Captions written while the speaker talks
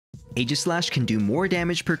Aegislash can do more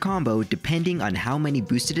damage per combo depending on how many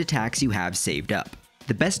boosted attacks you have saved up.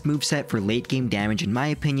 The best moveset for late game damage in my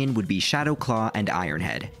opinion would be Shadow Claw and Iron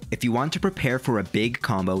Head. If you want to prepare for a big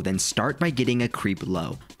combo, then start by getting a creep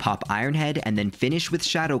low. Pop Iron Head and then finish with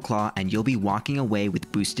Shadow Claw and you'll be walking away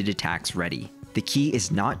with boosted attacks ready. The key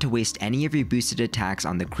is not to waste any of your boosted attacks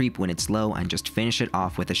on the creep when it's low and just finish it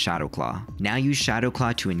off with a Shadow Claw. Now use Shadow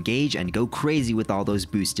Claw to engage and go crazy with all those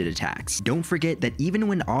boosted attacks. Don't forget that even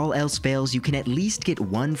when all else fails, you can at least get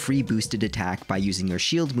one free boosted attack by using your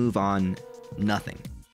shield move on nothing.